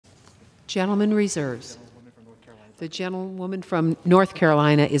Gentleman reserves. The gentlewoman from North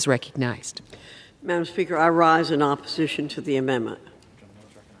Carolina is recognized. Madam Speaker, I rise in opposition to the amendment.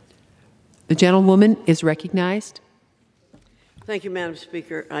 The gentlewoman is recognized. Thank you, Madam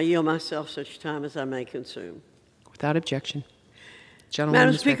Speaker. I yield myself such time as I may consume. Without objection. Gentlewoman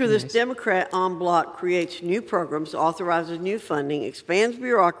Madam is Speaker, this recognized. Democrat en bloc creates new programs, authorizes new funding, expands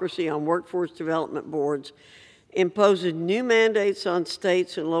bureaucracy on workforce development boards, imposes new mandates on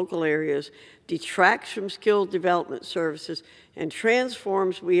states and local areas, detracts from skill development services, and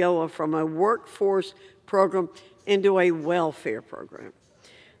transforms WIOA from a workforce program into a welfare program.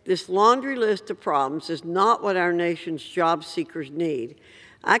 This laundry list of problems is not what our nation's job seekers need.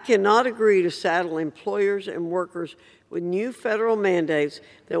 I cannot agree to saddle employers and workers with new federal mandates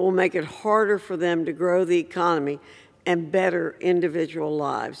that will make it harder for them to grow the economy and better individual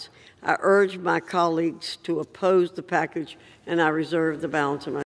lives. I urge my colleagues to oppose the package, and I reserve the balance of my